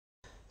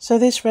So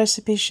this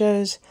recipe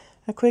shows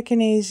a quick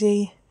and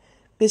easy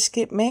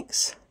biscuit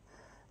mix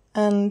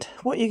and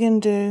what you can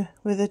do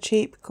with a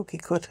cheap cookie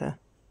cutter.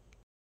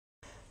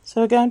 So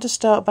we're going to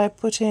start by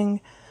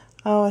putting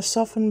our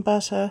softened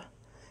butter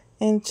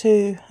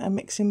into a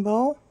mixing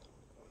bowl,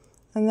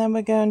 and then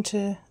we're going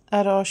to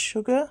add our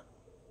sugar,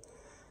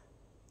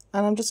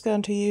 and I'm just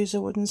going to use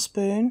a wooden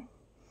spoon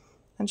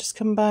and just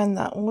combine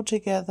that all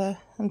together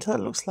until it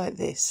looks like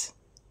this.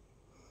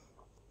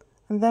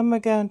 And then we're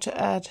going to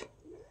add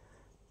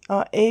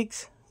our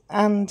eggs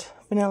and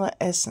vanilla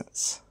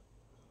essence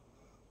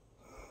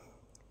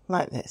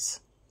like this,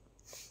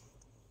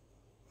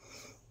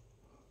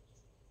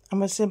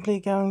 and we're simply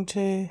going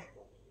to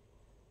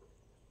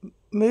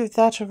move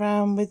that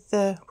around with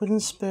the wooden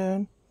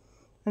spoon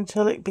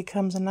until it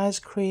becomes a nice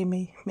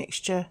creamy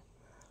mixture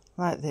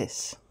like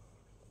this.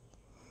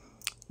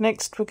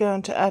 Next we're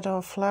going to add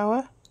our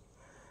flour.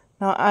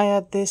 Now I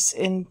add this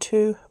in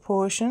 2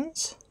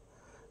 portions.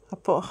 I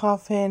put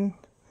half in,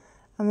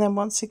 and then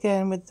once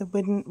again with the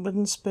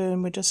wooden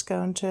spoon we're just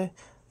going to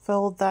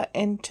fold that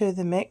into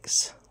the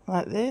mix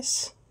like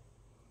this,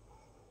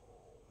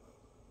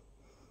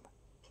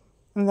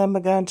 and then we're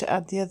going to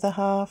add the other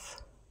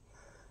half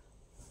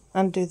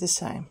and do the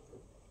same.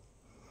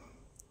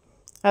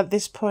 At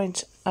this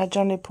point I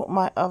generally put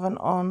my oven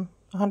on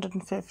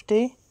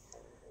 150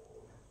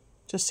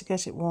 just to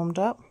get it warmed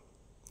up,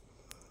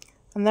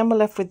 and then we're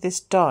left with this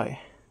dough.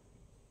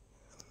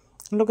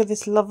 And look at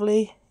this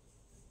lovely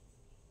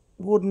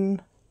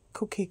wooden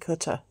cookie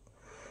cutter.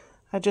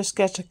 I just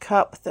get a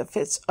cup that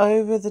fits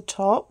over the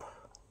top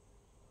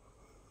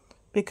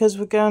because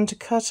we're going to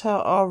cut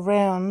out our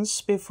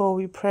rounds before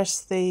we press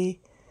the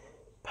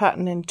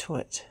pattern into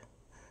it.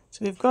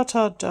 So we've got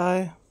our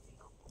dough.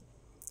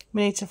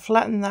 We need to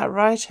flatten that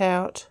right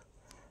out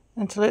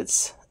until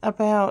it's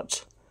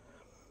about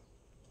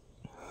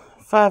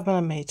 5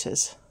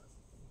 millimeters.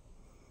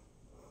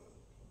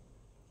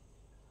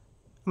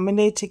 And we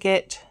need to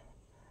get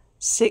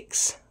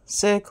 6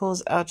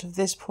 circles out of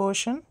this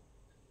portion,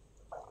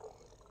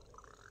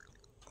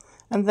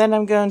 and then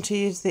I'm going to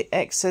use the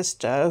excess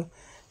dough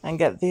and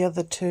get the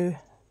other 2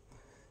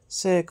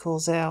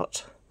 circles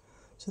out.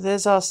 So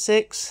there's our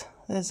 6,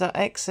 there's our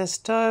excess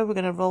dough. We're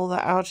going to roll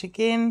that out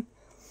again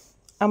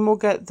and we'll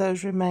get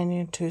those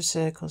remaining 2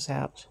 circles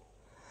out,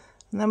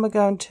 and then we're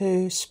going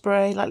to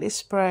lightly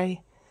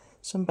spray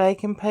some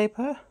baking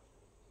paper.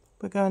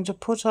 We're going to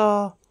put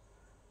our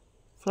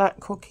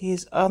flat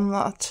cookies on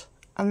that,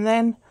 and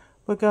then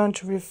we're going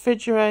to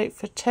refrigerate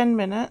for 10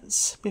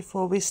 minutes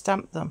before we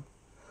stamp them.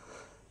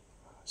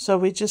 So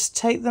we just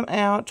take them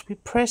out, we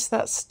press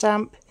that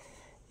stamp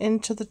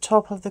into the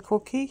top of the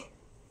cookie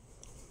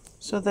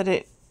so that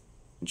it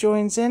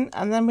joins in,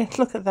 and then we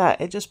look at that,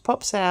 it just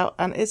pops out,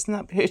 and isn't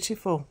that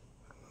beautiful?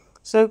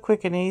 So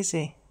quick and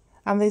easy,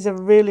 and these are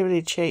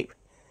really cheap.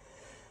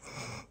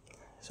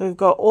 So we've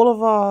got all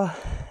of our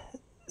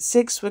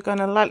 6, we're going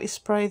to lightly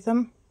spray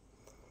them,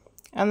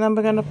 and then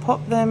we're going to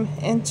pop them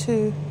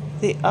into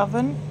the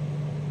oven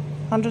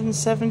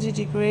 170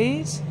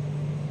 degrees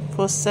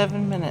for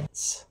 7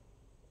 minutes,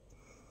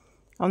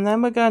 and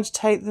then we're going to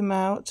take them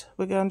out.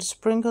 We're going to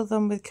sprinkle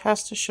them with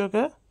caster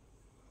sugar,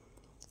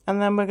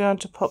 and then we're going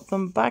to pop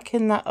them back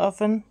in that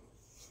oven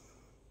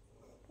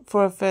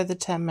for a further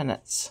 10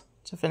 minutes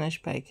to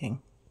finish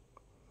baking.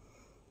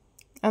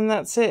 And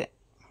that's it.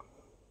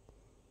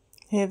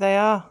 Here they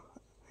are.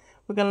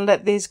 We're going to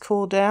let these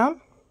cool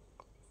down.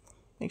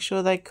 Make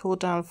sure they cool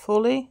down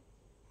fully.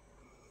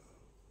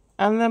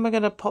 And then we're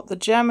going to pop the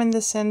jam in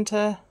the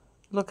center.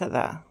 Look at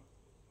that.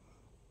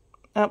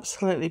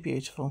 Absolutely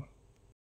beautiful.